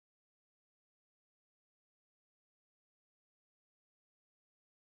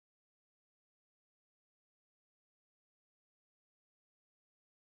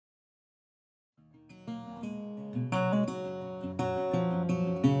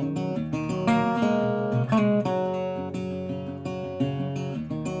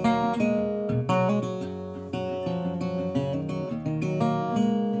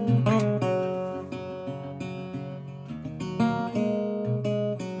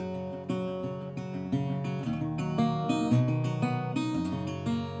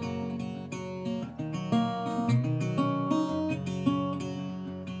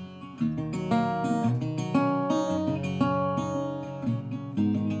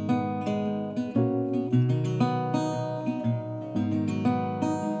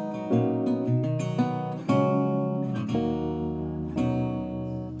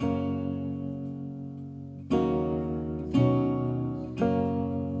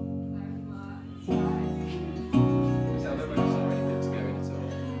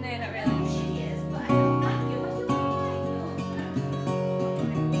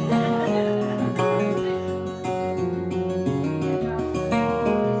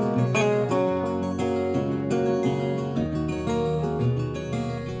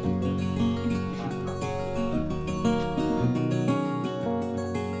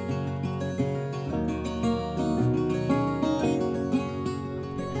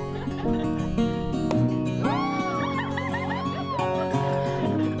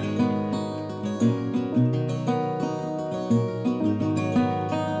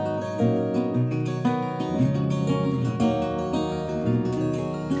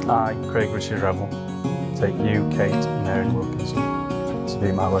I, Craig Richard Revel, take you, Kate and Mary Wilkinson, to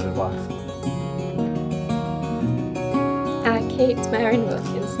be my wedded wife. I, Kate Mary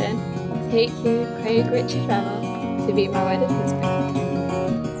Wilkinson, take you, Craig Richard Revel, to be my wedded husband.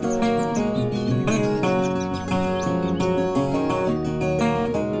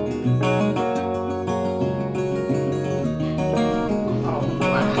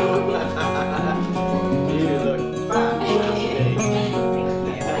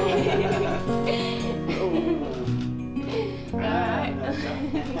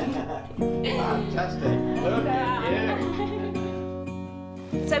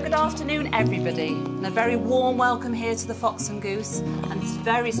 So good afternoon everybody, and a very warm welcome here to the Fox and Goose and this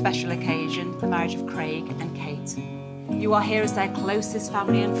very special occasion, the marriage of Craig and Kate. You are here as their closest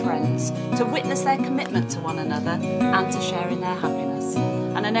family and friends to witness their commitment to one another and to share in their happiness.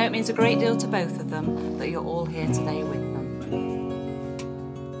 And I know it means a great deal to both of them that you're all here today with them.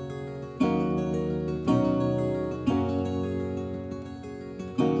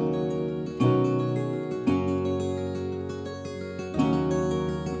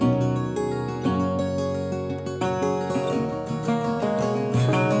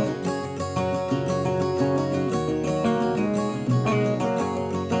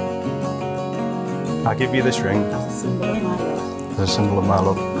 I give you this ring As a symbol of my love. as a symbol of my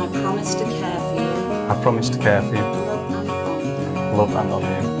love. I promise to care for you. I promise to care for you, Love and honour you. love and honour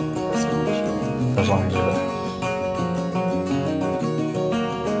you, For as long as you live. for as long as you live.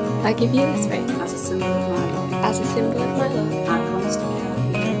 I give you this ring As a symbol of my love. as a symbol of my love. I promise to care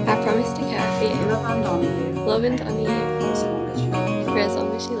for you. I promise to care for you, Love and honour you. love and honour you, For as long as you live. for as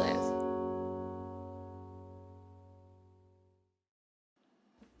long as you live.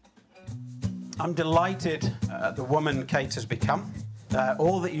 I'm delighted at the woman Kate has become,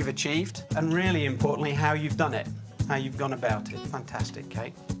 all that you've achieved, and really importantly, how you've done it, how you've gone about it. Fantastic,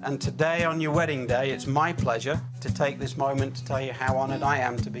 Kate. And today, on your wedding day, it's my pleasure to take this moment to tell you how honoured I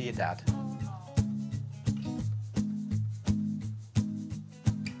am to be your dad.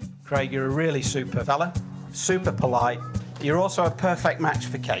 Craig, you're a really super fella, super polite. You're also a perfect match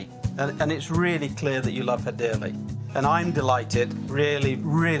for Kate, and it's really clear that you love her dearly. And I'm delighted, really,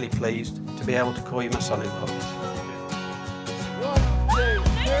 really pleased to be able to call you my son-in-law.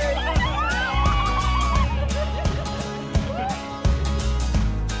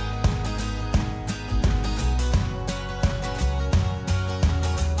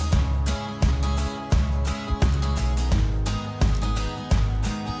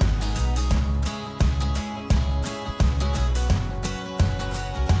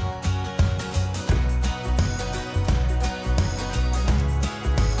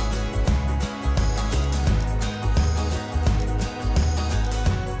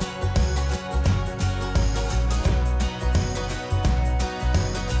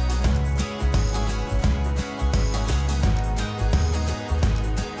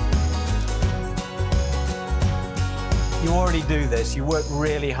 You already do this, you work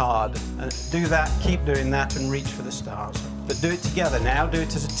really hard. Do that, keep doing that, and reach for the stars. But do it together now, do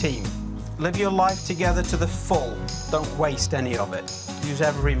it as a team. Live your life together to the full. Don't waste any of it. Use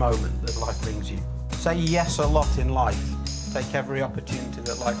every moment that life brings you. Say yes a lot in life. Take every opportunity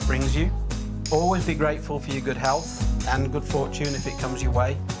that life brings you. Always be grateful for your good health and good fortune if it comes your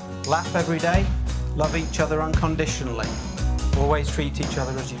way. Laugh every day. Love each other unconditionally. Always treat each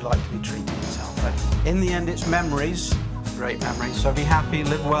other as you'd like to be treated yourself. In the end, it's memories. Great memories. So be happy,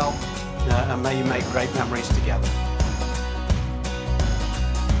 live well, and may you make great memories together.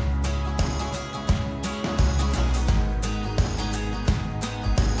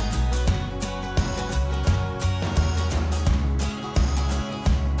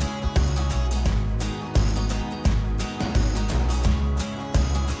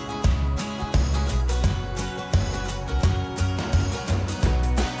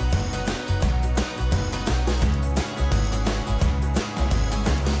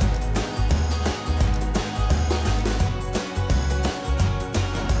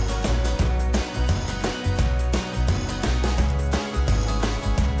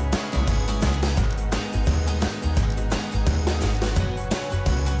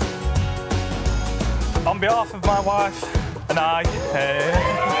 On behalf of my wife and I,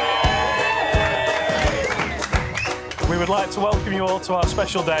 we would like to welcome you all to our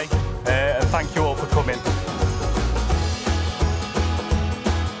special day and thank you all for coming.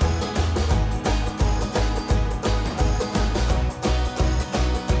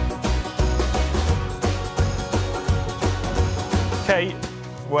 Kate,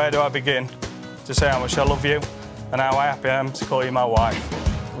 where do I begin to say how much I love you and how happy I am to call you my wife?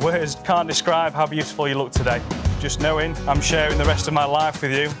 Words can't describe how beautiful you look today. just knowing I'm sharing the rest of my life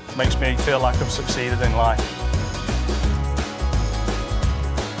with you makes me feel like I've succeeded in life.